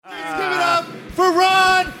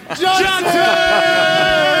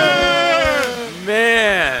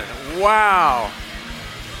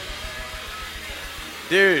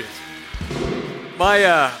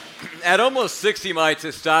At almost 60, my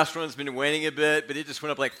testosterone's been waning a bit, but it just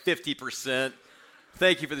went up like 50%.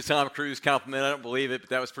 Thank you for the Tom Cruise compliment. I don't believe it, but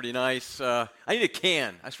that was pretty nice. I need a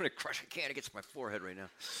can. I just want to crush a can against my forehead right now.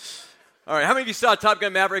 All right, how many of you saw Top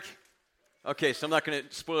Gun Maverick? Okay, so I'm not going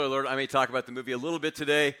to, spoiler alert, I may talk about the movie a little bit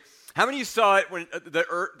today. How many of you saw it when the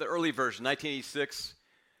early version, 1986?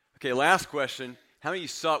 Okay, last question. How many of you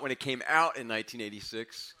saw it when it came out in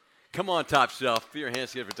 1986? Come on, Top Shelf. Put your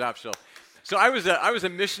hands together for Top Shelf. So I was a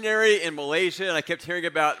missionary in Malaysia, and I kept hearing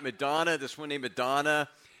about Madonna, this one named Madonna,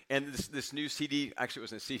 and this new CD. Actually, it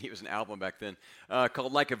wasn't a CD; it was an album back then,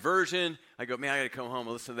 called Like a Virgin. I go, man, I got to come home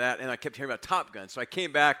and listen to that. And I kept hearing about Top Gun, so I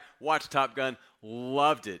came back, watched Top Gun,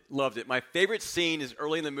 loved it. My favorite scene is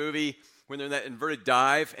early in the movie when they're in that inverted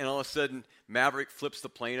dive, and all of a sudden Maverick flips the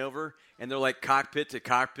plane over, and they're like cockpit to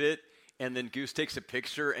cockpit. And then Goose takes a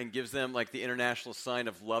picture and gives them like the international sign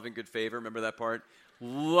of love and good favor. Remember that part?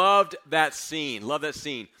 Loved that scene.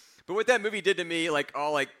 But what that movie did to me, like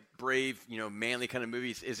all like brave, manly kind of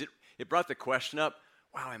movies, is it brought the question up,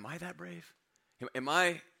 wow, am I that brave? Am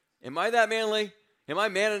I that manly? Am I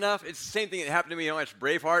man enough? It's the same thing that happened to me when I watched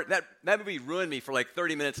Braveheart. That movie ruined me for like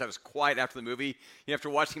 30 minutes. I was quiet after the movie. After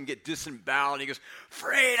watching him get disemboweled, and he goes,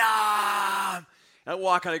 freedom! And I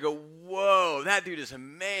walk out and I go, whoa, that dude is a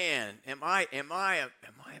man. Am I a man?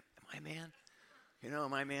 Am I a man?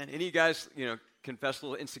 Any of you guys, confess a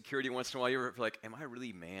little insecurity once in a while? You're like, am I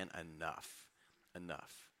really man enough?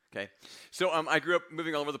 Okay? So I grew up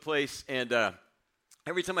moving all over the place, and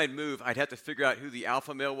every time I'd move, I'd have to figure out who the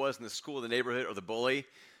alpha male was in the school, the neighborhood, or the bully.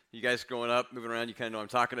 You guys growing up, moving around, you kind of know what I'm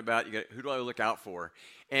talking about. Who do I look out for?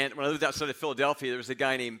 And when I lived outside of Philadelphia, there was a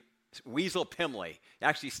guy named Weasel Pimley.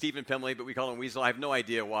 Actually, Stephen Pimley, but we call him Weasel. I have no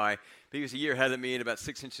idea why. But he was a year ahead of me and about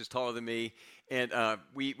 6 inches taller than me. And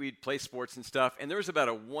we'd play sports and stuff. And there was about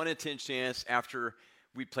a 1 in 10 chance after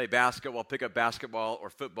we'd play basketball, pick up basketball or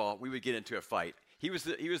football, we would get into a fight. He was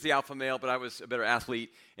the alpha male, but I was a better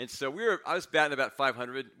athlete. And so I was batting about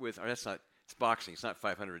 500 with, it's boxing, it's not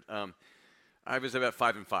 500. I was about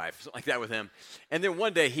 5 and 5, something like that with him. And then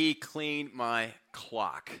one day he cleaned my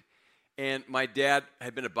clock. And my dad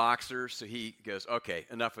had been a boxer, so he goes, okay,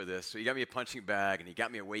 enough of this. So he got me a punching bag, and he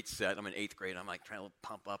got me a weight set. I'm in 8th grade. I'm like trying to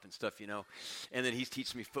pump up and stuff, And then he's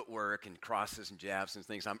teaching me footwork and crosses and jabs and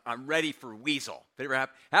things. I'm ready for Weasel. If it ever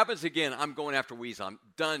happens again, I'm going after Weasel. I'm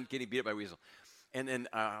done getting beat up by Weasel. And then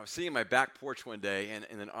I was sitting on my back porch one day,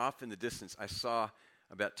 and then off in the distance, I saw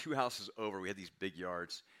about 2 houses over. We had these big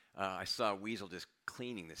yards. I saw Weasel just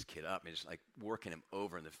cleaning this kid up and just like working him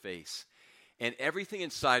over in the face. And everything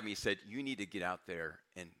inside me said, you need to get out there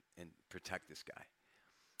and protect this guy.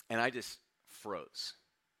 And I just froze,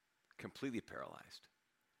 completely paralyzed.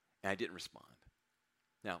 And I didn't respond.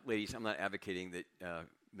 Now, ladies, I'm not advocating that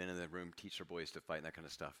men in the room teach their boys to fight and that kind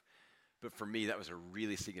of stuff. But for me, that was a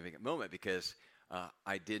really significant moment because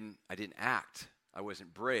I didn't act. I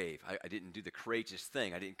wasn't brave. I didn't do the courageous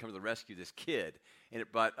thing. I didn't come to the rescue of this kid. And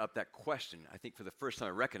it brought up that question. I think for the first time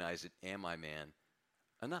I recognized it, am I man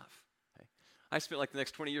enough? I spent like the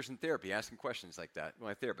next 20 years in therapy asking questions like that.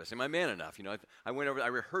 My therapist, am I man enough? I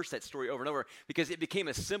rehearsed that story over and over because it became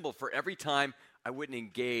a symbol for every time I wouldn't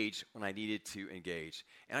engage when I needed to engage.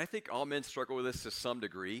 And I think all men struggle with this to some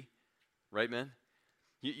degree, right, men?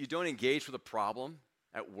 You don't engage with a problem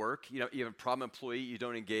at work. You have a problem employee, you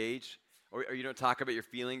don't engage. Or you don't talk about your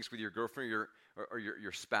feelings with your girlfriend or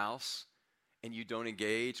your spouse, and you don't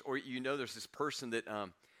engage. Or there's this person that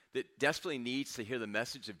desperately needs to hear the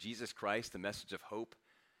message of Jesus Christ, the message of hope.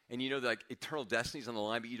 And that eternal destiny is on the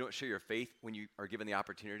line, but you don't share your faith when you are given the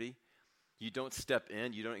opportunity. You don't step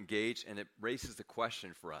in, you don't engage, and it raises the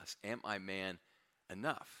question for us, am I man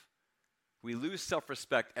enough? We lose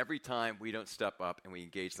self-respect every time we don't step up and we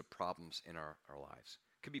engage the problems in our lives.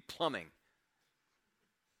 It could be plumbing.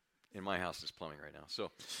 In my house, it's plumbing right now.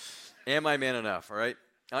 So, am I man enough, all right?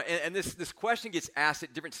 And this question gets asked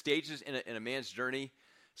at different stages in a man's journey.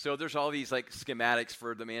 So there's all these like schematics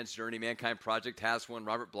for the man's journey. Mankind Project has one.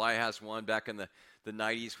 Robert Bly has one back in the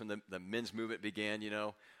 90s when the men's movement began,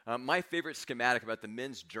 My favorite schematic about the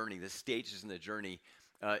men's journey, the stages in the journey,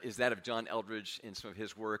 is that of John Eldredge in some of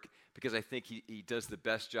his work because I think he does the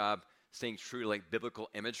best job staying true to like biblical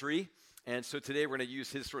imagery. And so today we're going to use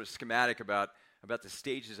his sort of schematic about the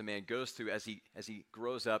stages a man goes through as he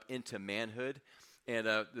grows up into manhood. And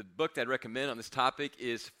the book that I'd recommend on this topic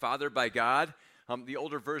is Fathered by God. The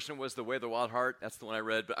older version was The Way of the Wild Heart. That's the one I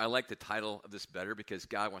read, but I like the title of this better because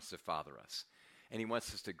God wants to father us. And he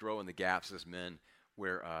wants us to grow in the gaps as men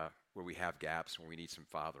where we have gaps, where we need some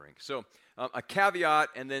fathering. So a caveat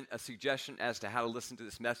and then a suggestion as to how to listen to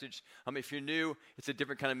this message. If you're new, it's a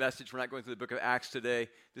different kind of message. We're not going through the book of Acts today.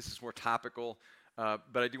 This is more topical.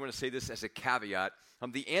 but I do want to say this as a caveat.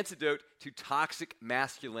 The antidote to toxic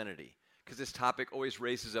masculinity, because this topic always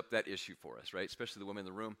raises up that issue for us, right? Especially the women in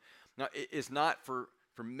the room. Now, it is not for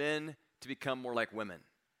men to become more like women,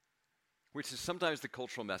 which is sometimes the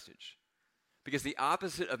cultural message. Because the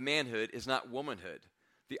opposite of manhood is not womanhood.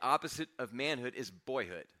 The opposite of manhood is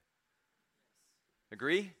boyhood.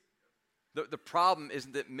 Agree? The problem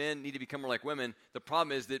isn't that men need to become more like women. The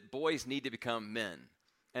problem is that boys need to become men.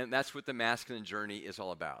 And that's what the masculine journey is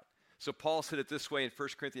all about. So Paul said it this way in 1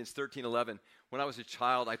 Corinthians 13:11. When I was a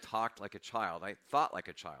child, I talked like a child. I thought like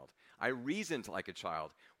a child. I reasoned like a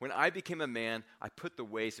child. When I became a man, I put the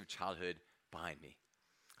ways of childhood behind me.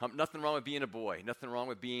 Nothing wrong with being a boy. Nothing wrong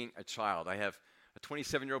with being a child. I have a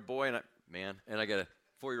 27-year-old boy and I got a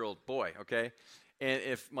 4-year-old boy, okay? And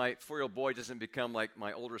if my 4-year-old boy doesn't become like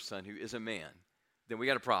my older son, who is a man, then we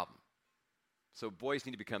got a problem. So boys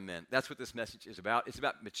need to become men. That's what this message is about. It's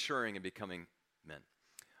about maturing and becoming men.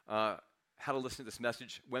 How to listen to this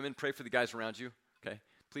message. Women, pray for the guys around you, okay?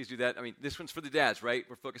 Please do that. I mean, this one's for the dads, right?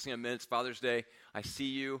 We're focusing on men. It's Father's Day. I see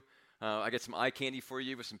you. I got some eye candy for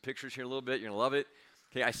you with some pictures here in a little bit. You're going to love it.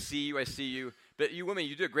 Okay, I see you. But you women,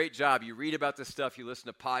 you do a great job. You read about this stuff. You listen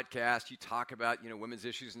to podcasts. You talk about, women's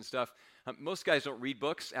issues and stuff. Most guys don't read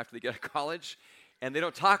books after they get out of college, and they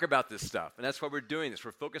don't talk about this stuff. And that's why we're doing this.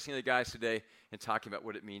 We're focusing on the guys today and talking about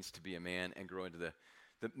what it means to be a man and grow into the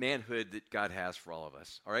manhood that God has for all of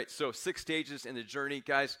us. All right, so 6 stages in the journey.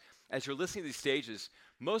 Guys, as you're listening to these stages,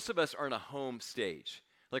 most of us are in a home stage.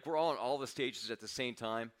 Like we're all on all the stages at the same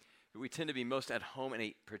time, but we tend to be most at home in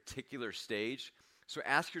a particular stage. So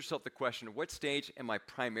ask yourself the question, what stage am I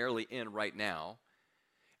primarily in right now?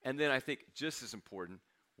 And then I think just as important,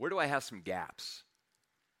 where do I have some gaps?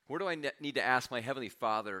 Where do I need to ask my Heavenly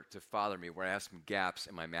Father to father me, where I have some gaps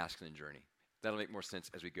in my masculine journey? That'll make more sense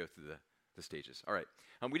as we go through the stages. All right,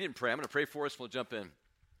 we didn't pray. I'm going to pray for us. We'll jump in.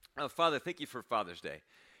 Father, thank you for Father's Day.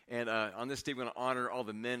 And on this day, we want to honor all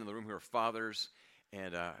the men in the room who are fathers,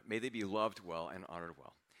 and may they be loved well and honored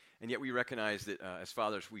well. And yet we recognize that as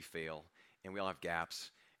fathers, we fail, and we all have gaps.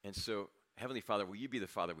 And so, Heavenly Father, will you be the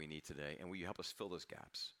Father we need today, and will you help us fill those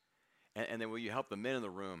gaps? And then will you help the men in the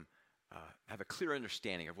room have a clear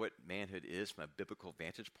understanding of what manhood is from a biblical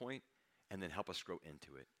vantage point, and then help us grow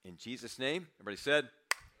into it. In Jesus' name, everybody said,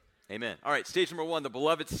 amen. All right, stage number 1, the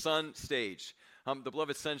beloved son stage. The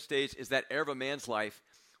beloved son stage is that era of a man's life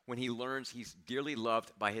when he learns he's dearly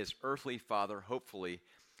loved by his earthly father, hopefully,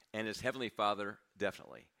 and his heavenly Father,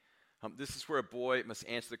 definitely. This is where a boy must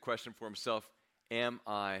answer the question for himself, am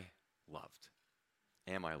I loved?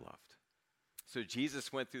 Am I loved? So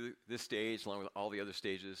Jesus went through this stage along with all the other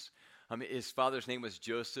stages. His father's name was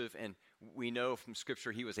Joseph, and we know from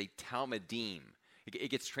Scripture he was a Talmudim. It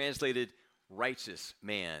gets translated righteous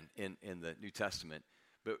man in the New Testament,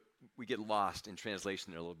 but we get lost in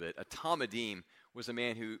translation there a little bit. A Talmudim was a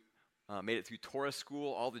man who made it through Torah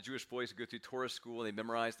school. All the Jewish boys would go through Torah school, and they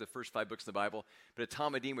memorized the first 5 books of the Bible. But a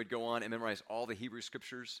Talmudim would go on and memorize all the Hebrew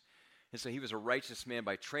Scriptures. And so he was a righteous man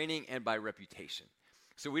by training and by reputation.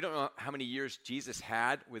 So we don't know how many years Jesus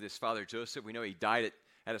had with his father Joseph. We know he died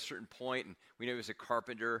at a certain point, and we know he was a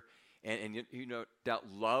carpenter, and no doubt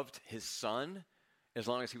loved his son as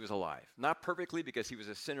long as he was alive. Not perfectly, because he was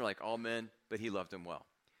a sinner like all men, but he loved him well.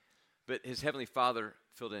 But his heavenly Father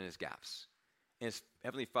filled in his gaps. And his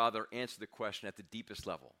heavenly Father answered the question at the deepest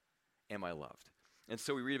level, am I loved? And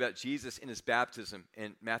so we read about Jesus in his baptism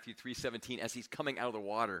in Matthew 3:17. As he's coming out of the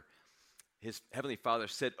water, his heavenly Father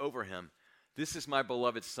said over him, this is my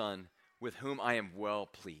beloved Son, with whom I am well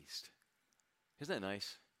pleased. Isn't that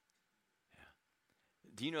nice? Yeah.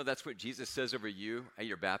 Do you know that's what Jesus says over you at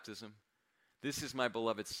your baptism? This is my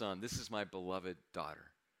beloved Son. This is my beloved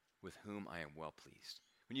daughter, with whom I am well pleased.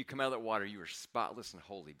 When you come out of that water, you are spotless and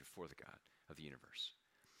holy before the God of the universe.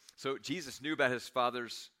 So Jesus knew about his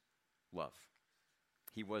Father's love.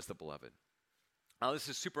 He was the beloved. Now, this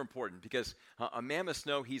is super important because a man must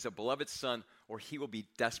know he's a beloved son, or he will be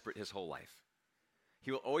desperate his whole life.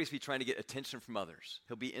 He will always be trying to get attention from others.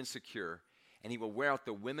 He'll be insecure, and he will wear out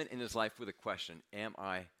the women in his life with a question, am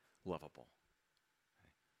I lovable?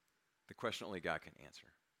 The question only God can answer.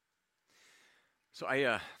 So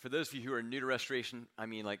for those of you who are new to Restoration,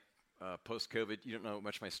 post-COVID, you don't know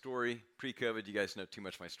much of my story. Pre-COVID, you guys know too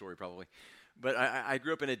much of my story probably. But I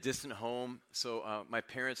grew up in a distant home. So my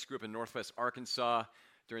parents grew up in Northwest Arkansas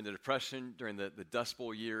during the Depression, during the Dust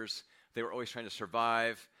Bowl years. They were always trying to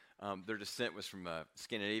survive. Their descent was from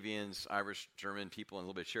Scandinavians, Irish, German people, and a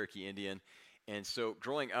little bit Cherokee Indian. And so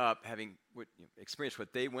growing up, having experienced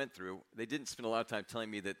what they went through, they didn't spend a lot of time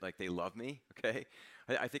telling me that they love me, okay?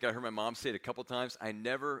 I think I heard my mom say it a couple times. I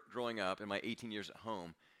never, growing up in my 18 years at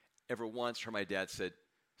home, ever once heard my dad say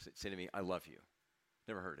to me, I love you.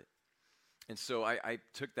 Never heard it. And so I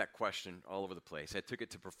took that question all over the place. I took it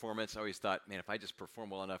to performance. I always thought, man, if I just perform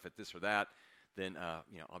well enough at this or that, then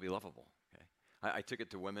I'll be lovable. Okay? I took it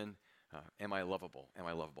to women. Am I lovable? Am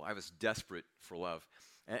I lovable? I was desperate for love.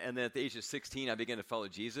 And then at the age of 16, I began to follow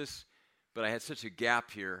Jesus. But I had such a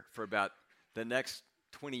gap here for about the next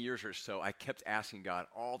 20 years or so. I kept asking God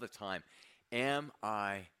all the time, am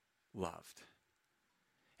I loved?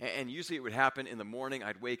 And usually it would happen in the morning.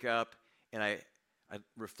 I'd wake up and I'd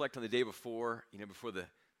reflect on the day before, before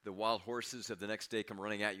the wild horses of the next day come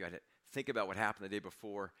running at you. I'd think about what happened the day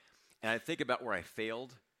before. And I'd think about where I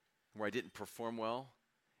failed, where I didn't perform well.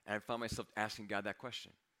 And I found myself asking God that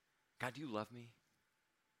question. God, do you love me?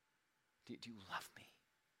 Do you love me?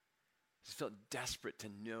 I just felt desperate to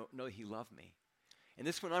know He loved me. And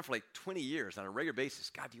this went on for like 20 years on a regular basis.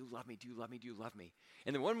 God, do you love me? Do you love me? Do you love me?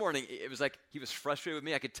 And then one morning, it was like he was frustrated with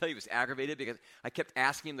me. I could tell he was aggravated because I kept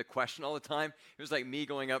asking him the question all the time. It was like me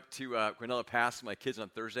going up to Guanella Pass with my kids on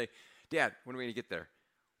Thursday. Dad, when are we going to get there?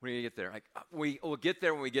 When are we going to get there? We'll get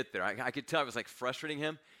there when we get there. I could tell I was like frustrating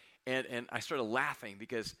him. And I started laughing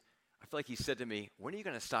because I feel like he said to me, when are you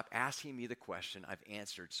going to stop asking me the question I've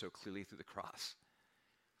answered so clearly through the cross?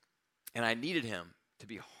 And I needed him to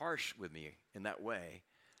be harsh with me in that way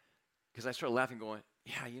because I started laughing going,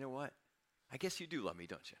 yeah, you know what? I guess you do love me,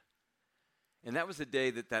 don't you? And that was the day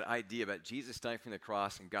that idea about Jesus dying from the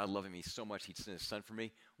cross and God loving me so much He'd sent His Son for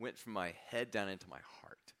me went from my head down into my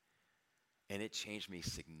heart. And it changed me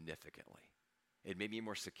significantly. It made me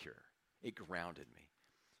more secure. It grounded me.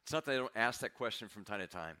 It's not that I don't ask that question from time to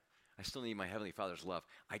time. I still need my Heavenly Father's love.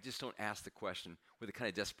 I just don't ask the question with the kind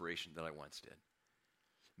of desperation that I once did.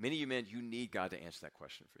 Many of you men, you need God to answer that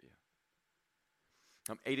question for you.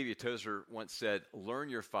 A.W. Tozer once said, learn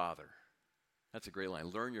your Father. That's a great line.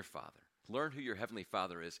 Learn your Father. Learn who your Heavenly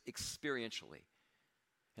Father is experientially,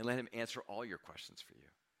 and let Him answer all your questions for you.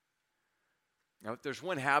 Now, if there's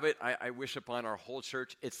one habit I wish upon our whole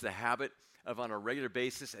church, it's the habit of on a regular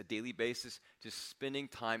basis, a daily basis, just spending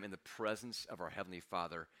time in the presence of our Heavenly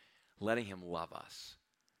Father, letting Him love us.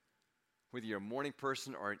 Whether you're a morning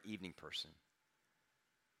person or an evening person,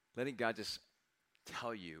 letting God just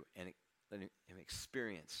tell you and letting Him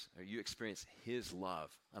experience, or you experience His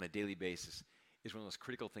love on a daily basis is one of the most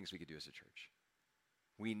critical things we could do as a church.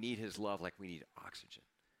 We need His love like we need oxygen.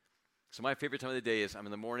 So my favorite time of the day is I'm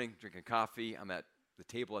in the morning drinking coffee. I'm at the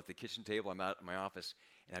table, at the kitchen table. I'm out in my office,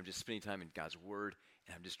 and I'm just spending time in God's Word,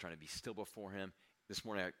 and I'm just trying to be still before Him. This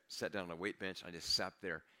morning I sat down on a weight bench. I just sat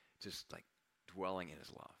there just like dwelling in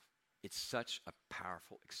His love. It's such a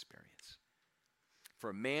powerful experience. For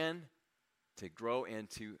a man to grow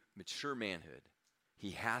into mature manhood,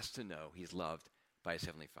 he has to know he's loved by his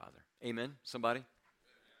Heavenly Father. Amen, somebody?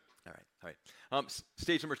 All right.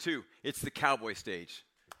 Stage number 2, it's the cowboy stage.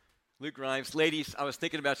 Luke Grimes, ladies, I was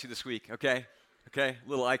thinking about you this week, okay? Okay, a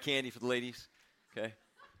little eye candy for the ladies, okay?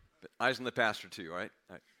 But eyes on the pastor too, all right?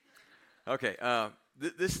 All right. Okay,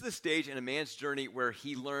 this is the stage in a man's journey where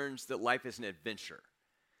he learns that life is an adventure.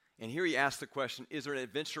 And here he asks the question, is there an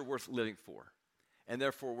adventure worth living for? And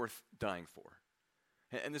therefore worth dying for?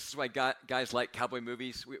 And this is why guys like cowboy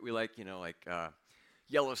movies. We like,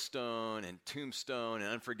 Yellowstone and Tombstone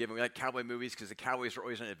and Unforgiven. We like cowboy movies because the cowboys are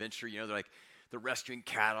always on an adventure. They're rescuing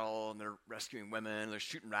cattle and they're rescuing women. And they're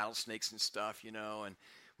shooting rattlesnakes and stuff, And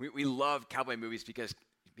we love cowboy movies because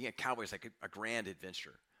being a cowboy is like a grand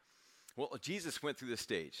adventure. Well, Jesus went through this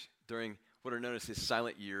stage during what are known as his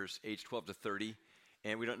silent years, age 12 to 30.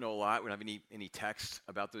 And we don't know a lot. We don't have any text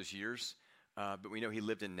about those years. But we know he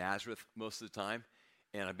lived in Nazareth most of the time.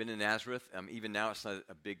 And I've been in Nazareth. Even now, it's not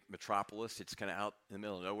a big metropolis. It's kind of out in the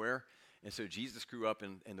middle of nowhere. And so Jesus grew up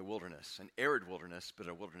in the wilderness, an arid wilderness, but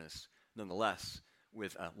a wilderness nonetheless,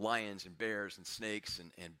 with lions and bears and snakes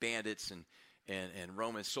and bandits and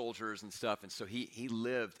Roman soldiers and stuff. And so he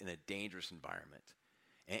lived in a dangerous environment.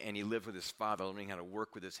 And he lived with his father, learning how to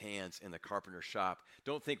work with his hands in the carpenter shop.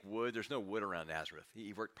 Don't think wood. There's no wood around Nazareth.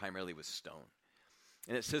 He worked primarily with stone.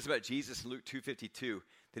 And it says about Jesus in Luke 2:52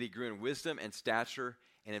 that he grew in wisdom and stature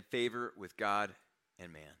and in favor with God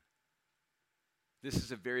and man. This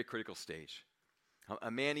is a very critical stage. A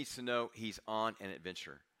man needs to know he's on an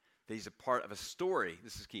adventure, that he's a part of a story.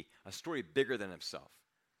 This is key, a story bigger than himself.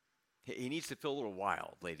 He needs to feel a little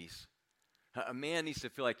wild, ladies. A man needs to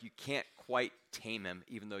feel like you can't quite tame him,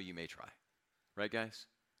 even though you may try. Right, guys?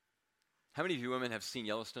 How many of you women have seen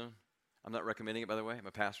Yellowstone? I'm not recommending it, by the way. I'm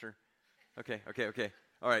a pastor. Okay.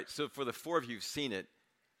 All right, so for the 4 of you who've seen it,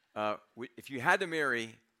 if you had to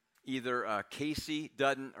marry either Casey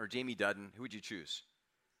Dutton or Jamie Dutton, who would you choose?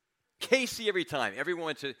 Casey every time.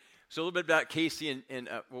 Everyone So a little bit about Casey,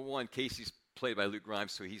 well, one, Casey's played by Luke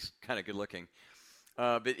Grimes, so he's kind of good looking.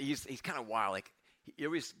 But he's kind of wild. Like, you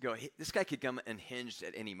always go, this guy could come unhinged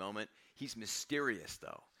at any moment. He's mysterious,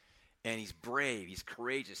 though. And he's brave. He's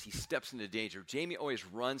courageous. He steps into danger. Jamie always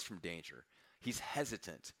runs from danger. He's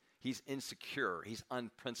hesitant. He's insecure. He's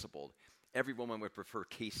unprincipled. Every woman would prefer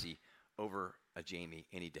Casey over a Jamie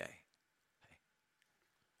any day. Okay.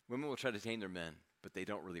 Women will try to tame their men, but they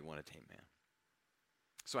don't really want to tame man.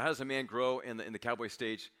 So how does a man grow in the cowboy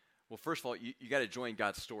stage? Well, first of all, you got to join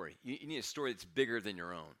God's story. You need a story that's bigger than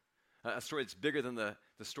your own, a story that's bigger than the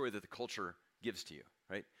story that the culture gives to you,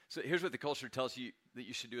 right? So here's what the culture tells you that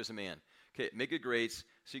you should do as a man. Okay, make good grades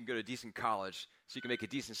so you can go to a decent college, so you can make a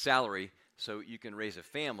decent salary, so you can raise a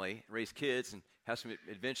family, raise kids, and have some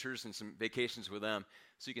adventures and some vacations with them,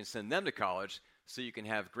 so you can send them to college, so you can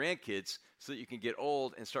have grandkids, so that you can get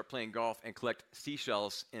old and start playing golf and collect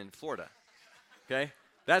seashells in Florida. Okay?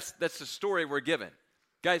 That's the story we're given.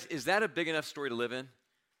 Guys, is that a big enough story to live in?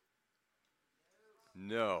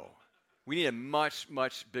 No. We need a much,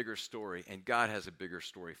 much bigger story, and God has a bigger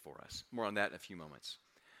story for us. More on that in a few moments.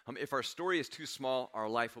 If our story is too small, our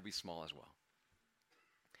life will be small as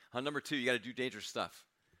well. Number 2, you got to do dangerous stuff.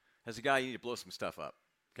 As a guy, you need to blow some stuff up,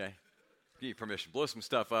 okay? Give you permission. Blow some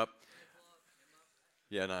stuff up.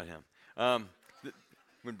 Yeah, not him.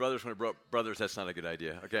 When brothers want to bro brothers, that's not a good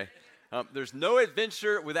idea, okay? There's no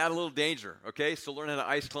adventure without a little danger, okay? So learn how to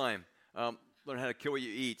ice climb. Learn how to kill what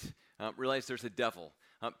you eat. Realize there's a devil.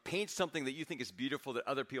 Paint something that you think is beautiful that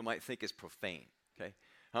other people might think is profane, okay?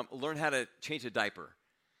 Learn how to change a diaper.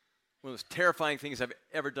 One of the most terrifying things I've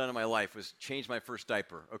ever done in my life was change my first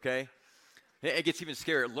diaper, okay? It gets even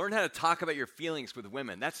scarier. Learn how to talk about your feelings with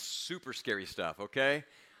women. That's super scary stuff, okay?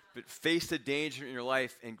 But face the danger in your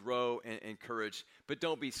life and grow and courage. But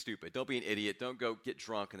don't be stupid. Don't be an idiot. Don't go get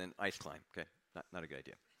drunk and then ice climb, okay? Not a good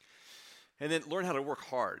idea. And then learn how to work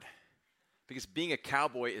hard, because being a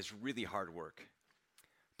cowboy is really hard work.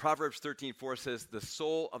 Proverbs 13:4 says, the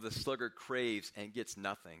soul of the sluggard craves and gets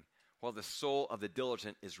nothing, while the soul of the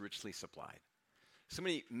diligent is richly supplied. So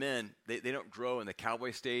many men, they don't grow in the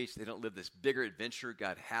cowboy stage. They don't live this bigger adventure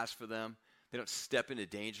God has for them. They don't step into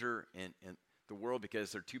danger in the world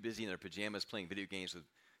because they're too busy in their pajamas playing video games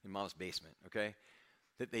in mom's basement, okay?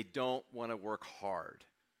 That they don't want to work hard.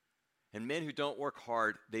 And men who don't work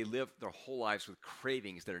hard, they live their whole lives with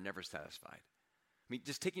cravings that are never satisfied. I mean,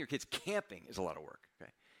 just taking your kids camping is a lot of work,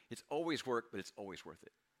 okay? It's always work, but it's always worth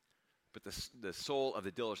it. But the soul of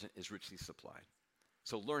the diligent is richly supplied.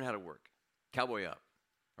 So learn how to work. Cowboy up.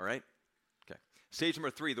 All right? Okay. Stage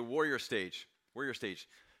number 3, the warrior stage. Warrior stage.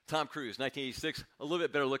 Tom Cruise, 1986. A little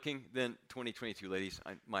bit better looking than 2022, ladies,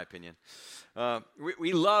 in my opinion.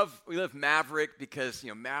 We love Maverick because,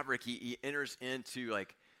 Maverick, he enters into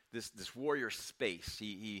like this warrior space.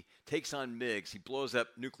 He takes on MiGs. He blows up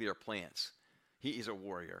nuclear plants. He's a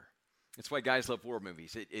warrior. That's why guys love war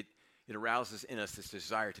movies. It arouses in us this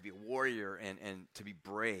desire to be a warrior and to be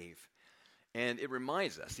brave. And it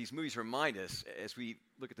reminds us, these movies remind us, as we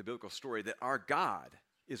look at the biblical story, that our God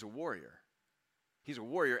is a warrior. He's a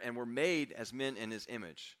warrior, and we're made as men in his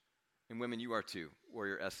image. And women, you are too,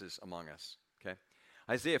 warrioresses among us. Okay?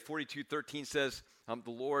 Isaiah 42:13 says,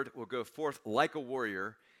 the Lord will go forth like a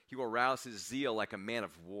warrior. He will rouse his zeal like a man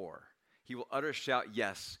of war. He will utter a shout,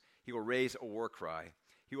 yes. He will raise a war cry.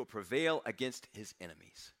 He will prevail against his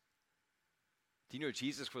enemies. Do you know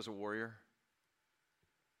Jesus was a warrior?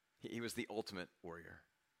 He was the ultimate warrior.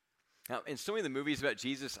 Now, in so many of the movies about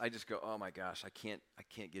Jesus, I just go, oh my gosh, I can't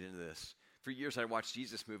get into this. For years, I watched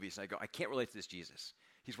Jesus movies, and I go, I can't relate to this Jesus.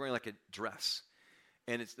 He's wearing like a dress,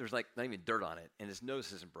 and there's like not even dirt on it, and his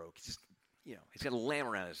nose isn't broke. He's just, he's got a lamb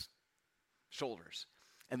around his shoulders.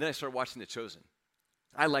 And then I started watching The Chosen.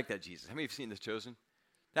 I like that Jesus. How many of you have seen The Chosen?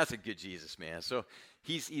 That's a good Jesus, man. So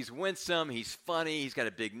he's winsome, he's funny, he's got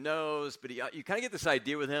a big nose, but you kind of get this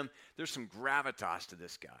idea with him. There's some gravitas to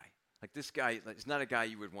this guy. Like this guy, is not a guy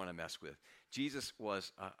you would want to mess with. Jesus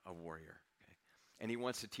was a warrior, okay? And he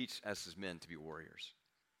wants to teach us as men to be warriors.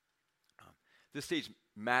 This stage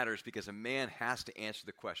matters because a man has to answer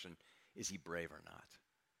the question, is he brave or not?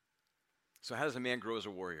 So how does a man grow as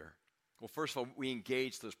a warrior? Well, first of all, we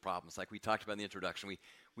engage those problems like we talked about in the introduction.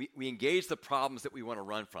 We engage the problems that we want to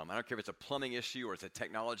run from. I don't care if it's a plumbing issue or it's a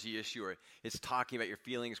technology issue or it's talking about your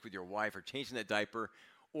feelings with your wife or changing that diaper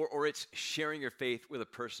or it's sharing your faith with a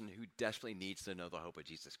person who desperately needs to know the hope of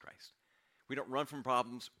Jesus Christ. We don't run from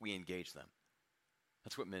problems, we engage them.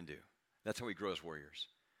 That's what men do. That's how we grow as warriors.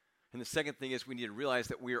 And the second thing is we need to realize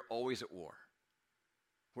that we are always at war.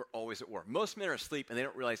 We're always at war. Most men are asleep and they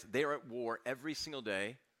don't realize they are at war every single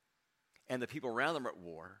day, and the people around them are at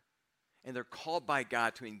war. And they're called by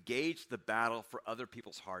God to engage the battle for other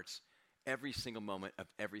people's hearts every single moment of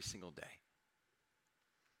every single day.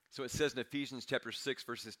 So it says in Ephesians chapter 6,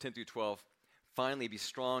 verses 10 through 12, finally be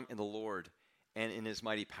strong in the Lord and in his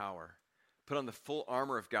mighty power. Put on the full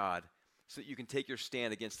armor of God so that you can take your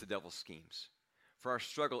stand against the devil's schemes. For our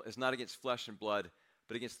struggle is not against flesh and blood,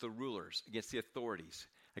 but against the rulers, against the authorities,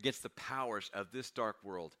 against the powers of this dark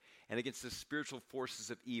world, and against the spiritual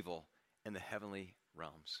forces of evil in the heavenly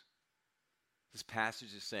realms. This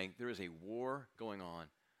passage is saying there is a war going on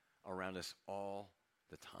around us all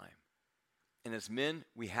the time. And as men,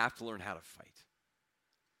 we have to learn how to fight.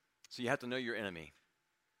 So you have to know your enemy.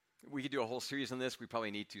 We could do a whole series on this. We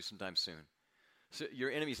probably need to sometime soon. So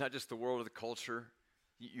your enemy is not just the world or the culture.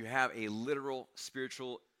 You have a literal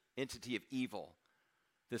spiritual entity of evil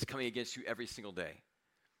that's coming against you every single day.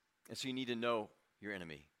 And so you need to know your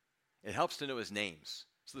enemy. It helps to know his names.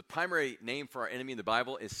 So the primary name for our enemy in the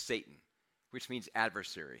Bible is Satan, which means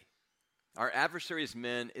adversary. Our adversary as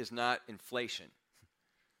men is not inflation,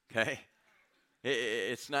 okay?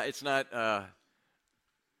 It's not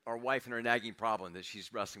our wife and her nagging problem that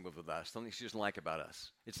she's wrestling with us, something she doesn't like about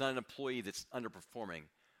us. It's not an employee that's underperforming.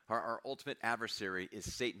 Our ultimate adversary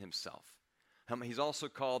is Satan himself. He's also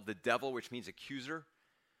called the devil, which means accuser.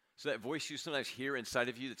 So that voice you sometimes hear inside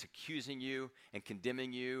of you that's accusing you and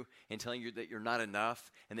condemning you and telling you that you're not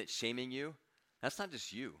enough and that's shaming you, that's not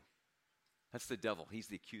just you. That's the devil. He's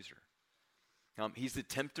the accuser. He's the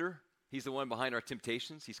tempter. He's the one behind our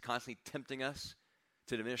temptations. He's constantly tempting us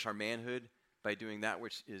to diminish our manhood by doing that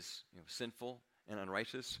which is sinful and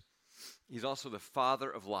unrighteous. He's also the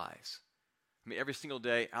father of lies. I mean, every single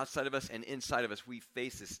day, outside of us and inside of us, we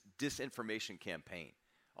face this disinformation campaign.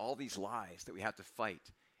 All these lies that we have to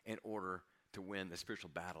fight in order to win the spiritual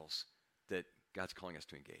battles that God's calling us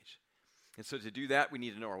to engage. And so to do that, we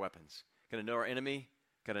need to know our weapons. Got to know our enemy,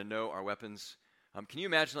 got to know our weapons. Can you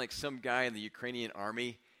imagine like some guy in the Ukrainian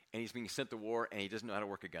army and he's being sent to war and he doesn't know how to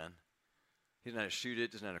work a gun? He doesn't know how to shoot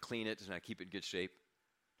it, doesn't know how to clean it, doesn't know how to keep it in good shape.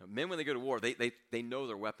 Now, men, when they go to war, they know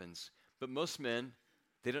their weapons. But most men,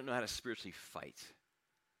 they don't know how to spiritually fight.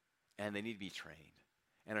 And they need to be trained.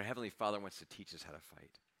 And our Heavenly Father wants to teach us how to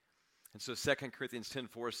fight. And so 2 Corinthians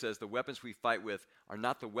 10:4 says, the weapons we fight with are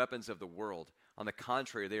not the weapons of the world. On the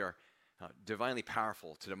contrary, they are divinely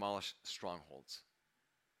powerful to demolish strongholds.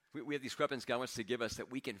 We have these weapons God wants to give us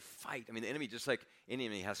that we can fight. I mean, the enemy, just like any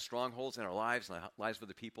enemy, has strongholds in our lives and the lives of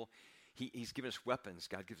other people. He's given us weapons.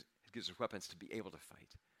 God gives us weapons to be able to fight.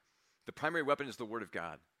 The primary weapon is the Word of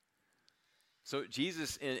God. So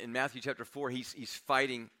Jesus, in Matthew chapter 4, he's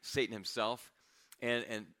fighting Satan himself,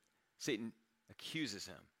 and Satan accuses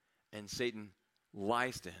him, and Satan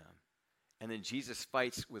lies to him. And then Jesus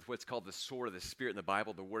fights with what's called the sword of the Spirit in the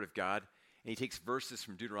Bible, the Word of God, and he takes verses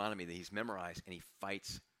from Deuteronomy that he's memorized, and he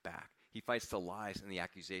fights back. He fights the lies and the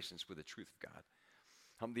accusations with the truth of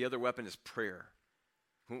God. The other weapon is prayer.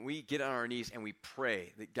 When we get on our knees and we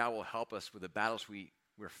pray that God will help us with the battles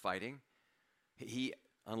we're fighting, he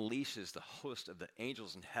unleashes the host of the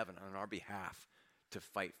angels in heaven on our behalf to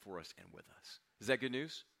fight for us and with us. Is that good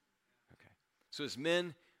news? Okay. So as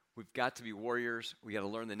men, we've got to be warriors. We got to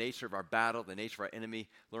learn the nature of our battle, the nature of our enemy,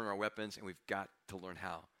 learn our weapons, and we've got to learn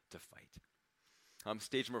how to fight.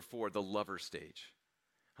 Stage number 4, the lover stage.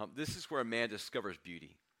 This is where a man discovers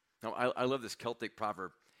beauty. Now, I love this Celtic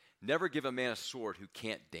proverb. Never give a man a sword who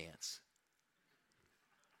can't dance.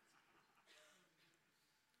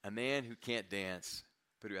 A man who can't dance,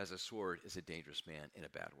 but who has a sword, is a dangerous man in a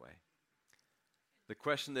bad way. The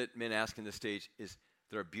question that men ask in this stage is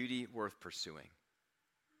there a beauty worth pursuing?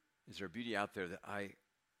 Is there a beauty out there that I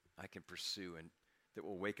can pursue and that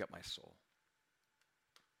will wake up my soul?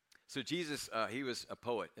 So Jesus, he was a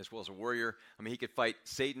poet as well as a warrior. I mean, he could fight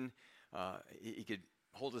Satan. He could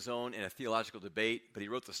hold his own in a theological debate, but he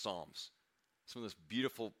wrote the Psalms, some of the most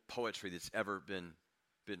beautiful poetry that's ever been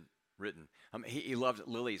written. He loved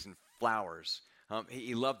lilies and flowers.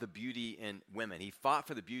 He loved the beauty in women. He fought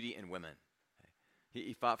for the beauty in women.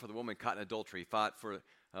 He fought for the woman caught in adultery. He fought for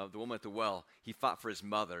the woman at the well. He fought for his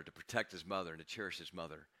mother, to protect his mother and to cherish his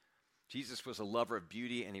mother. Jesus was a lover of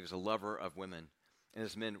beauty, and he was a lover of women. And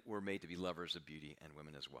as men, we're made to be lovers of beauty and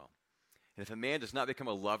women as well. And if a man does not become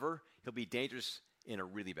a lover, he'll be dangerous in a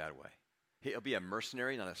really bad way. He'll be a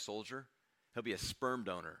mercenary, not a soldier. He'll be a sperm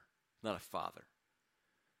donor, not a father.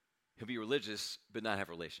 He'll be religious, but not have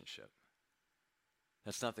a relationship.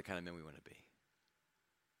 That's not the kind of men we want to be.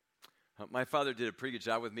 My father did a pretty good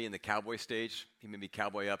job with me in the cowboy stage. He made me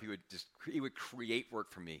cowboy up. He would create work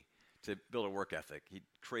for me to build a work ethic.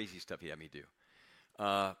 Crazy stuff he had me do.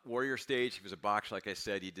 Warrior stage, he was a boxer, like I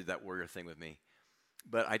said. He did that warrior thing with me.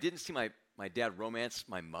 But I didn't see my dad romance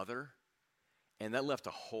my mother And that left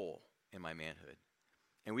a hole in my manhood.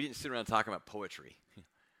 And we didn't sit around talking about poetry.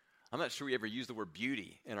 I'm not sure we ever used the word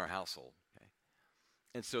beauty in our household. Okay?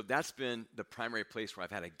 And so that's been the primary place where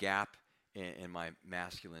I've had a gap in my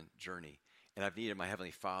masculine journey. And I've needed my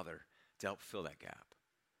Heavenly Father to help fill that gap.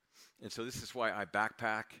 And so this is why I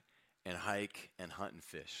backpack and hike and hunt and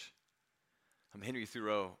fish. Henry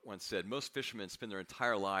Thoreau once said, most fishermen spend their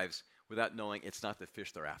entire lives without knowing it's not the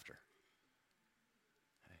fish they're after.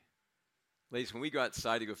 Okay. Ladies, when we go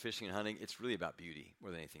outside to go fishing and hunting, it's really about beauty more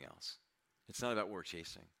than anything else. It's not about what we're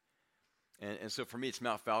chasing. And so for me, it's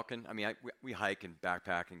Mount Falcon. I mean, we hike and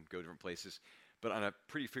backpack and go different places. But on a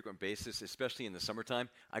pretty frequent basis, especially in the summertime,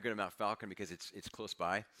 I go to Mount Falcon because it's close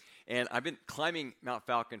by. And I've been climbing Mount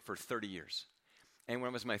Falcon for 30 years. And when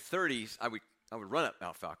I was in my 30s, I would run up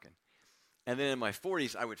Mount Falcon. And then in my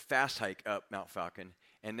 40s, I would fast hike up Mount Falcon.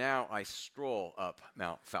 And now I stroll up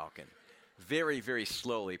Mount Falcon very, very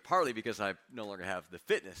slowly, partly because I no longer have the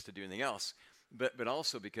fitness to do anything else, but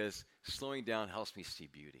also because slowing down helps me see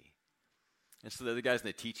beauty. And so the other guys in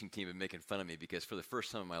the teaching team have been making fun of me because for the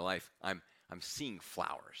first time in my life, I'm seeing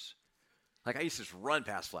flowers. Like I used to just run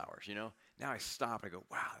past flowers, you know? Now I stop and I go,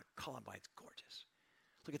 wow, Columbine's gorgeous.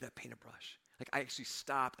 Look at that painted brush. Like I actually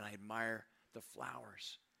stop and I admire the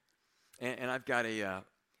flowers. And I've got a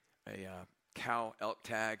cow elk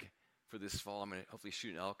tag for this fall. I'm going to hopefully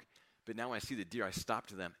shoot an elk. But now when I see the deer, I stop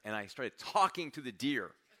to them. And I started talking to the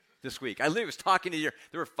deer this week. I literally was talking to deer.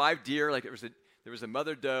 There were 5 deer. Like there was a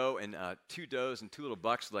mother doe and 2 does and 2 little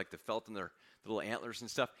bucks with like the felt in their little antlers and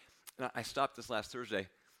stuff. And I stopped this last Thursday,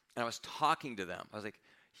 and I was talking to them. I was like,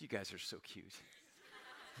 you guys are so cute.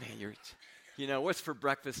 Man, you know, what's for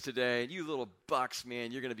breakfast today? You little bucks,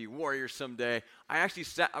 man, you're going to be warriors someday. I actually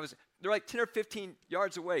they're like 10 or 15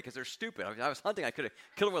 yards away because they're stupid. I was hunting. I could have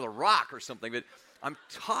killed them with a rock or something, but I'm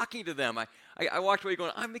talking to them. I walked away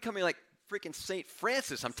going, I'm becoming like freaking St.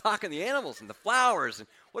 Francis. I'm talking to the animals and the flowers and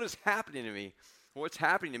what is happening to me. Well, what's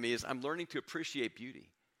happening to me is I'm learning to appreciate beauty.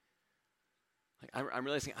 Like I'm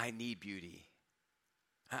realizing I need beauty.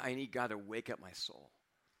 I need God to wake up my soul.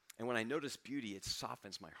 And when I notice beauty, it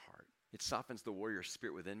softens my heart. It softens the warrior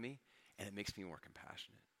spirit within me, and it makes me more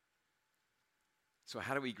compassionate. So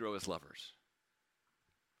how do we grow as lovers?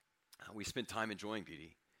 We spend time enjoying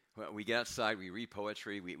beauty. We get outside, we read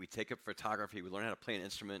poetry, we take up photography, we learn how to play an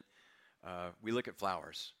instrument, we look at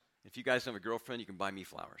flowers. If you guys have a girlfriend, you can buy me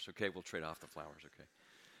flowers, okay? We'll trade off the flowers,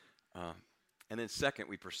 okay? And then second,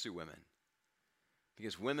 we pursue women.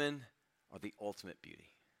 Because women are the ultimate beauty.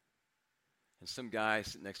 And some guy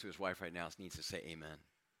sitting next to his wife right now needs to say amen.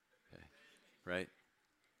 Okay? Right?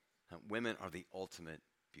 Women are the ultimate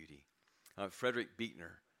beauty. Frederick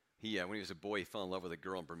Buechner, when he was a boy, he fell in love with a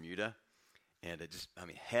girl in Bermuda. And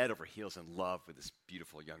head over heels in love with this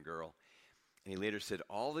beautiful young girl. And he later said,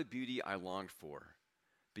 all the beauty I longed for,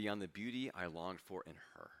 beyond the beauty I longed for in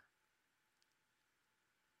her.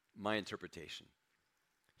 My interpretation.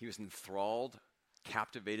 He was enthralled,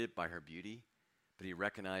 captivated by her beauty, but he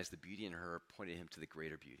recognized the beauty in her pointed him to the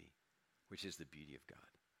greater beauty, which is the beauty of God.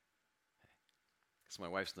 Okay. So my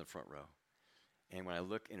wife's in the front row, and when I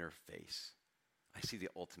look in her face, I see the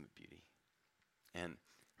ultimate beauty, and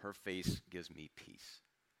her face gives me peace.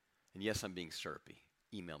 And yes, I'm being syrupy.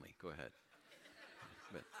 Email me. Go ahead.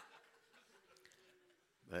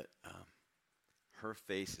 But her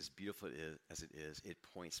face, as beautiful as it is, it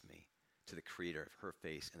points me to the creator of her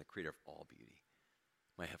face and the creator of all beauty,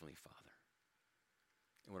 my Heavenly Father.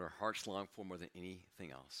 And what our hearts long for more than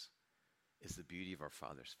anything else is the beauty of our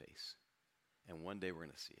Father's face. And one day we're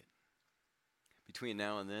going to see it. Between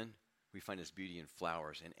now and then, we find this beauty in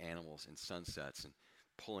flowers and animals and sunsets and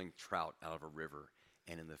pulling trout out of a river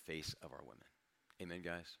and in the face of our women. Amen,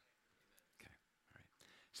 guys? Okay, all right.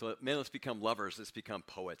 So, men, let's become lovers. Let's become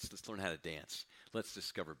poets. Let's learn how to dance. Let's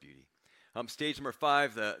discover beauty. Stage number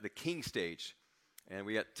 5, the King stage. And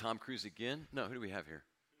we got Tom Cruise again. No, who do we have here?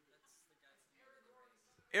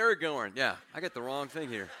 Aragorn. Yeah, I got the wrong thing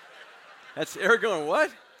here. That's Aragorn.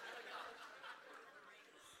 What?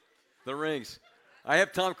 The Rings. I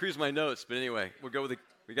have Tom Cruise in my notes, but anyway, we'll go with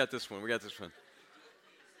we got this one.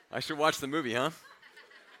 I should watch the movie, huh?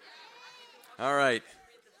 All right.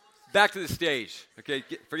 Back to the stage. Okay,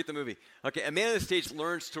 forget the movie. Okay, a man on the stage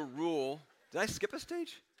learns to rule. Did I skip a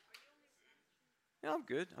stage? Yeah, I'm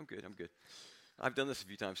good. I've done this a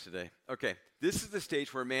few times today. Okay, this is the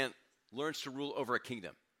stage where a man learns to rule over a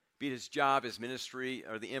kingdom, be it his job, his ministry,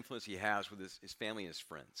 or the influence he has with his family and his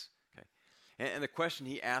friends. Okay, and the question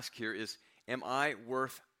he asks here is, am I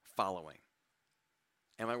worth following?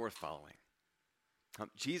 Am I worth following?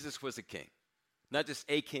 Jesus was a king. Not just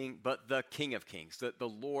a king, but the King of Kings, the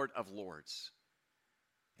Lord of Lords.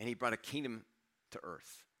 And he brought a kingdom to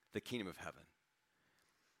earth, the kingdom of heaven.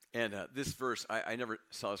 And this verse, I never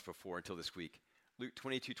saw this before until this week. Luke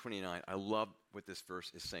 22:29. I love what this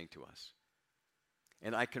verse is saying to us.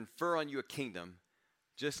 And I confer on you a kingdom,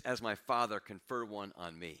 just as my Father conferred one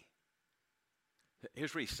on me.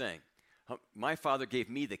 Here's what he's saying. My Father gave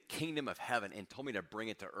me the kingdom of heaven and told me to bring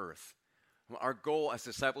it to earth. Our goal as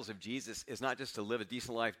disciples of Jesus is not just to live a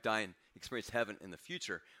decent life, die, and experience heaven in the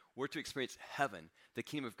future. We're to experience heaven, the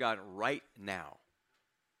kingdom of God, right now.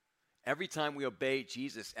 Every time we obey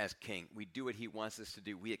Jesus as king, we do what he wants us to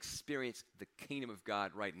do. We experience the kingdom of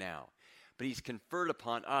God right now. But he's conferred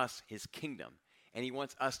upon us his kingdom, and he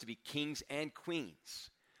wants us to be kings and queens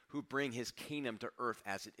who bring his kingdom to earth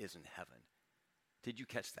as it is in heaven. Did you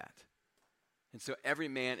catch that? And so every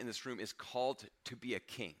man in this room is called to be a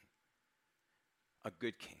king, a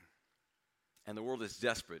good king. And the world is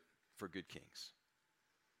desperate for good kings.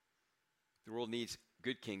 The world needs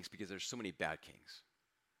good kings because there's so many bad kings.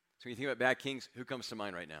 So when you think about bad kings, who comes to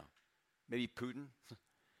mind right now? Maybe Putin?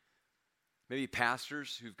 Maybe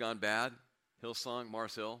pastors who've gone bad? Hillsong,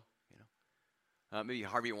 Mars Hill? Maybe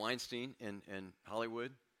Harvey Weinstein in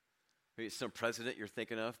Hollywood? Maybe some president you're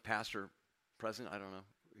thinking of, pastor, president, I don't know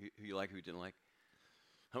who you like, who you didn't like.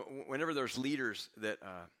 Whenever there's leaders that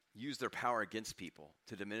use their power against people,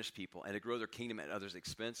 to diminish people, and to grow their kingdom at others'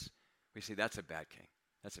 expense, we say that's a bad king.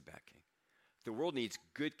 That's a bad king. The world needs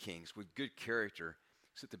good kings with good character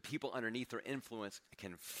so that the people underneath their influence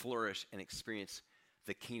can flourish and experience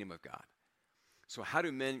the kingdom of God. So how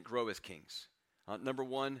do men grow as kings? Number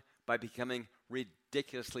one, by becoming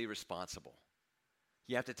ridiculously responsible.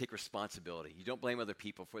 You have to take responsibility. You don't blame other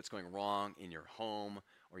people for what's going wrong in your home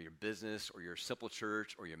or your business or your simple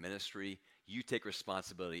church or your ministry. You take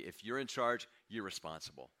responsibility. If you're in charge, you're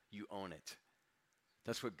responsible. You own it.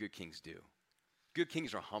 That's what good kings do. Good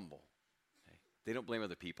kings are humble. Okay? They don't blame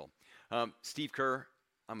other people. Steve Kerr,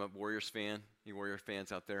 I'm a Warriors fan. Any Warriors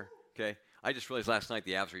fans out there? Okay. I just realized last night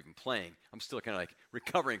the Avs were even playing. I'm still kind of like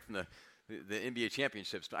recovering from the NBA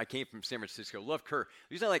championships. But I came from San Francisco. Love Kerr.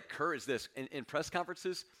 The reason I like Kerr is this. In press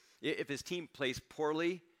conferences, if his team plays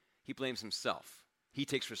poorly, he blames himself. He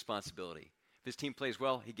takes responsibility. If his team plays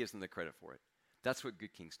well, he gives them the credit for it. That's what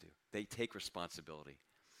good kings do. They take responsibility.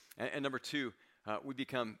 And number two, we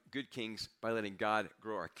become good kings by letting God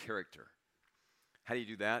grow our character. How do you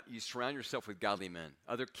do that? You surround yourself with godly men,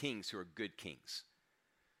 other kings who are good kings.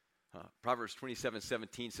 Proverbs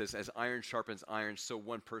 27:17 says, as iron sharpens iron, so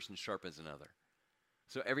one person sharpens another.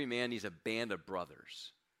 So every man needs a band of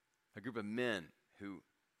brothers, a group of men who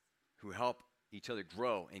help each other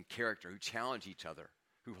grow in character, who challenge each other,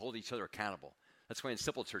 who hold each other accountable. That's why in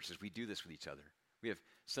simple churches we do this with each other. We have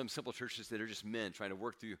some simple churches that are just men trying to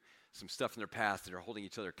work through some stuff in their past that are holding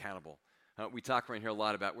each other accountable. We talk around here a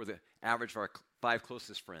lot about we're the average of our 5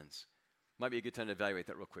 closest friends. Might be a good time to evaluate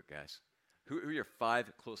that real quick, guys. Who are your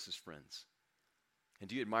 5 closest friends? And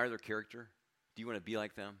do you admire their character? Do you want to be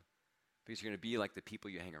like them? Because you're going to be like the people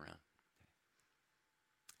you hang around.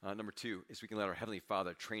 Number 2 is we can let our Heavenly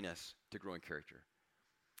Father train us to grow in character.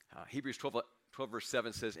 Hebrews 12 verse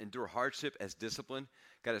 7 says, endure hardship as discipline.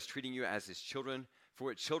 God is treating you as his children, for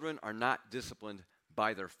what children are not disciplined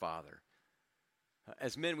by their father.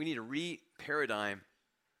 As men, we need to re-paradigm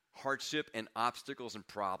hardship and obstacles and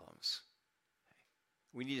problems.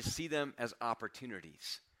 We need to see them as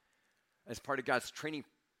opportunities, as part of God's training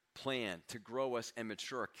plan to grow us and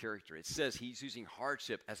mature our character. It says he's using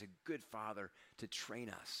hardship as a good father to train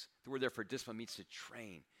us. The word there for discipline means to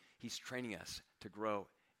train. He's training us to grow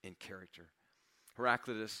in character.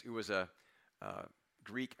 Heraclitus, who was a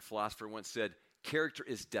Greek philosopher, once said, character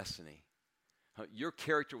is destiny. Your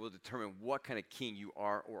character will determine what kind of king you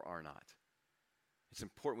are or are not. It's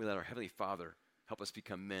important we let our Heavenly Father help us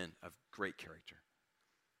become men of great character.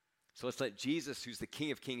 So let's let Jesus, who's the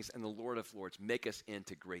King of Kings and the Lord of Lords, make us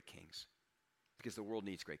into great kings, because the world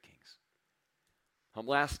needs great kings.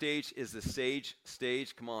 Last stage is the sage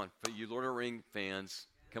stage. Come on, for you Lord of the Rings fans,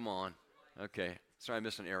 come on. Okay, sorry I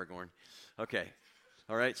missed an Aragorn. Okay,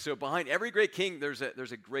 all right. So behind every great king, there's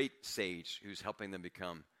a great sage who's helping them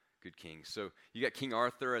become good kings. So you got King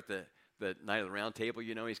Arthur at the Knight of the Round Table.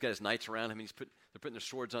 You know, he's got his knights around him. They're putting their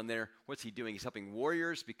swords on there. What's he doing? He's helping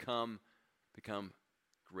warriors become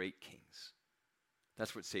great kings.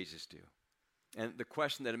 That's what sages do. And the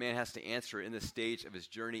question that a man has to answer in this stage of his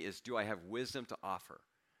journey is, do I have wisdom to offer?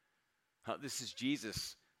 This is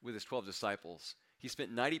Jesus with his 12 disciples. He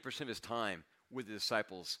spent 90% of his time with the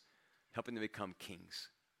disciples, helping them become kings.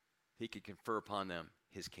 He could confer upon them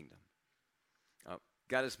his kingdom.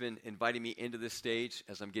 God has been inviting me into this stage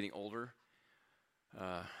as I'm getting older.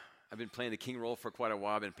 I've been playing the king role for quite a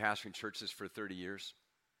while. I've been pastoring churches for 30 years.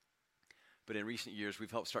 But in recent years,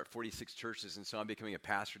 we've helped start 46 churches, and so I'm becoming a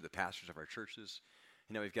pastor to the pastors of our churches.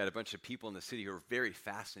 And now we've got a bunch of people in the city who are very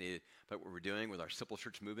fascinated by what we're doing with our Simple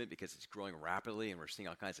Church movement because it's growing rapidly, and we're seeing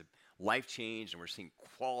all kinds of life change, and we're seeing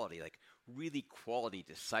quality, like really quality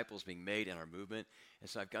disciples being made in our movement. And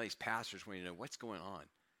so I've got these pastors wanting to know what's going on, and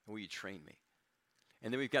will you train me?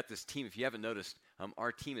 And then we've got this team. If you haven't noticed,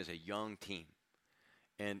 our team is a young team.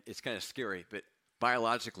 And it's kind of scary, but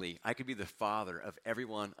biologically, I could be the father of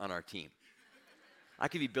everyone on our team. I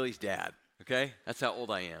could be Billy's dad, okay? That's how old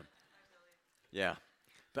I am. Yeah.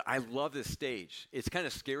 But I love this stage. It's kind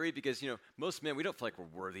of scary because, most men, we don't feel like we're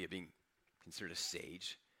worthy of being considered a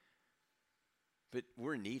sage. But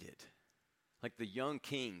we're needed. Like the young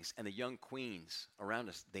kings and the young queens around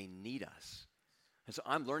us, they need us. And so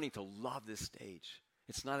I'm learning to love this stage.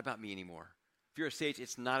 It's not about me anymore. If you're a sage,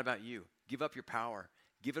 it's not about you. Give up your power.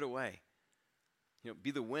 Give it away.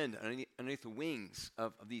 Be the wind underneath the wings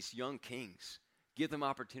of these young kings. Give them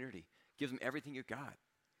opportunity. Give them everything you got.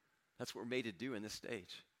 That's what we're made to do in this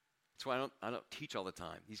stage. That's why I don't teach all the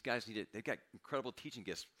time. These guys need it. They've got incredible teaching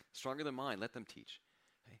gifts, stronger than mine. Let them teach.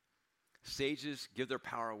 Okay? Sages give their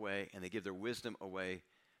power away, and they give their wisdom away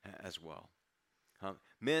as well.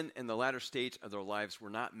 Men in the latter stage of their lives were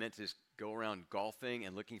not meant to just go around golfing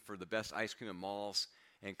and looking for the best ice cream in malls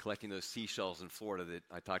and collecting those seashells in Florida that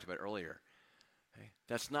I talked about earlier. Okay?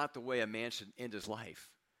 That's not the way a man should end his life.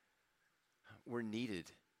 We're needed.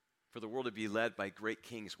 For the world to be led by great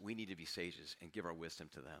kings, we need to be sages and give our wisdom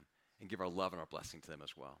to them and give our love and our blessing to them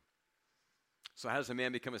as well. So how does a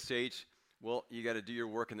man become a sage? Well, you got to do your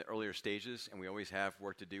work in the earlier stages, and we always have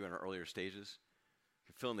work to do in our earlier stages.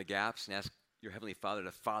 You fill in the gaps and ask your Heavenly Father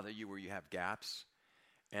to father you where you have gaps,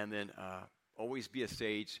 and then always be a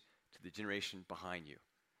sage to the generation behind you.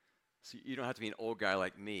 So you don't have to be an old guy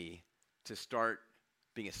like me to start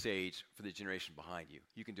being a sage for the generation behind you.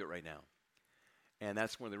 You can do it right now. And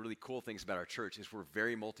that's one of the really cool things about our church is we're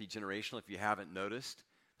very multi-generational. If you haven't noticed,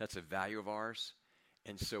 that's a value of ours.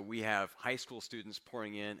 And so we have high school students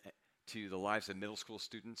pouring in to the lives of middle school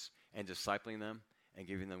students and discipling them and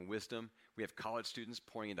giving them wisdom. We have college students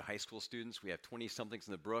pouring into high school students. We have 20-somethings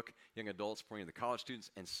in the Brook, young adults pouring into college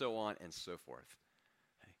students, and so on and so forth.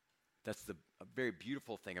 Okay? That's a very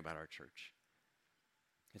beautiful thing about our church.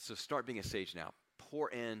 And so start being a sage now.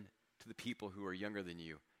 Pour in to the people who are younger than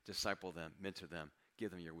you. Disciple them, mentor them, give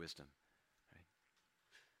them your wisdom. Right?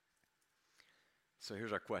 So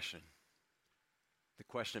here's our question. The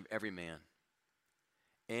question of every man.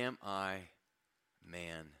 Am I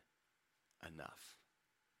man enough?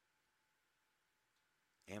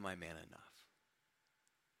 Am I man enough?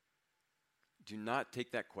 Do not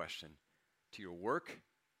take that question to your work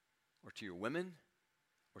or to your women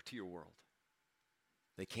or to your world.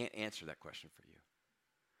 They can't answer that question for you.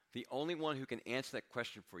 The only one who can answer that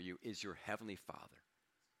question for you is your Heavenly Father.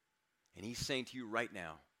 And He's saying to you right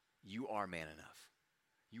now, you are man enough.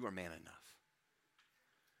 You are man enough.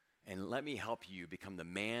 And let me help you become the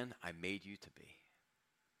man I made you to be.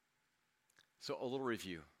 So a little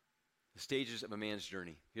review. The stages of a man's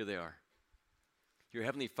journey. Here they are. Your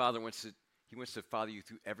Heavenly Father wants to father you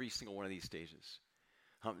through every single one of these stages.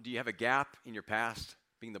 Do you have a gap in your past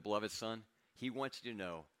being the beloved son? He wants you to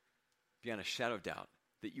know, beyond a shadow of doubt,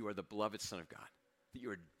 that you are the beloved Son of God, that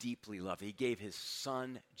you are deeply loved. He gave His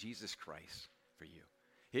Son, Jesus Christ, for you.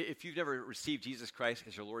 If you've never received Jesus Christ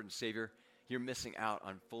as your Lord and Savior, you're missing out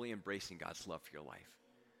on fully embracing God's love for your life.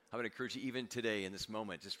 I would encourage you even today in this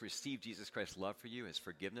moment, just receive Jesus Christ's love for you, His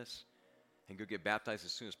forgiveness, and go get baptized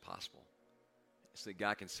as soon as possible so that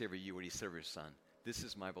God can savor you when He savors His Son. This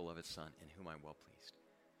is my beloved Son in whom I'm well pleased.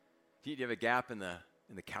 Do you have a gap in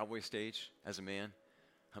the cowboy stage as a man?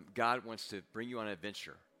 God wants to bring you on an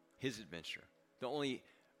adventure, His adventure, the only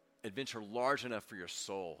adventure large enough for your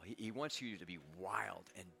soul. He wants you to be wild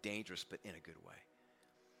and dangerous, but in a good way.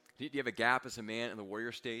 Do you have a gap as a man in the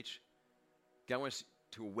warrior stage? God wants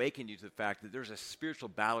to awaken you to the fact that there's a spiritual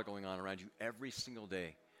battle going on around you every single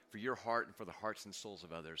day for your heart and for the hearts and souls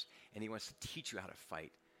of others. And He wants to teach you how to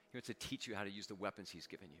fight. He wants to teach you how to use the weapons He's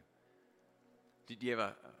given you. Do you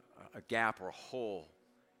have a gap or a hole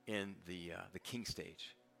in the king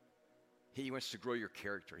stage? He wants to grow your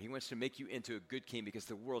character. He wants to make you into a good king because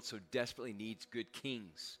the world so desperately needs good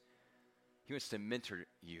kings. He wants to mentor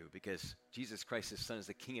you because Jesus Christ, His Son, is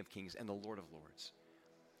the King of kings and the Lord of lords.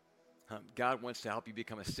 God wants to help you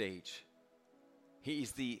become a sage.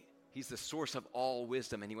 He's the source of all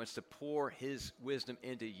wisdom, and He wants to pour His wisdom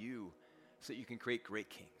into you so that you can create great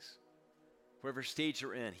kings. Whatever stage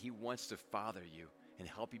you're in, He wants to father you and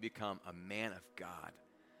help you become a man of God.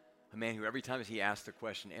 A man who every time He asks the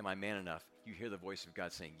question, am I man enough? You hear the voice of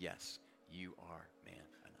God saying, yes, you are man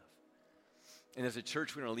enough. And as a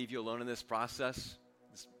church, we don't leave you alone in this process,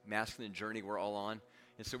 this masculine journey we're all on.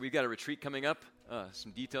 And so we've got a retreat coming up.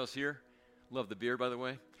 Some details here. Love the beer, by the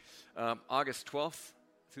way. August 12th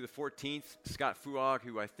through the 14th. Scott Fuog,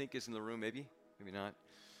 who I think is in the room, maybe not.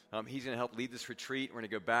 He's going to help lead this retreat. We're going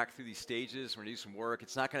to go back through these stages. We're going to do some work.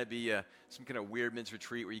 It's not going to be some kind of weird men's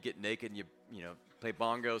retreat where you get naked and you play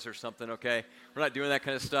bongos or something, okay? We're not doing that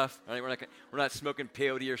kind of stuff. Right? We're not smoking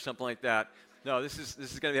peyote or something like that. No, this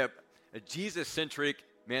is going to be a Jesus-centric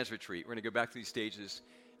man's retreat. We're going to go back through these stages,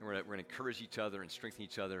 and we're going to encourage each other and strengthen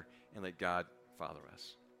each other and let God father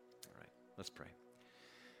us. All right, let's pray.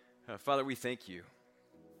 Father, we thank you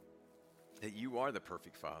that you are the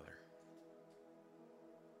perfect Father.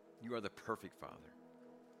 You are the perfect Father.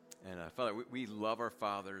 And Father, we love our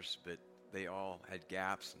fathers, but they all had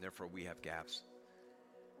gaps, and therefore we have gaps.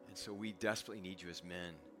 And so we desperately need you as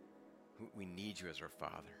men. We need you as our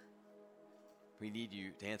Father. We need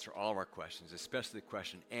you to answer all of our questions, especially the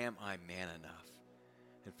question, am I man enough?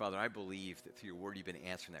 And Father, I believe that through your word you've been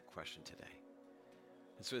answering that question today.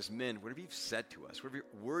 And so as men, whatever you've said to us, whatever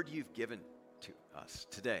word you've given to us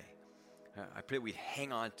today, I pray we'd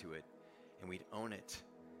hang on to it and we'd own it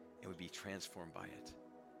and we'd be transformed by it.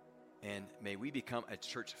 And may we become a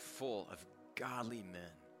church full of godly men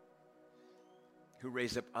who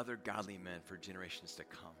raise up other godly men for generations to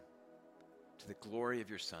come, to the glory of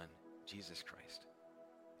your Son, Jesus Christ.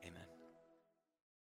 Amen.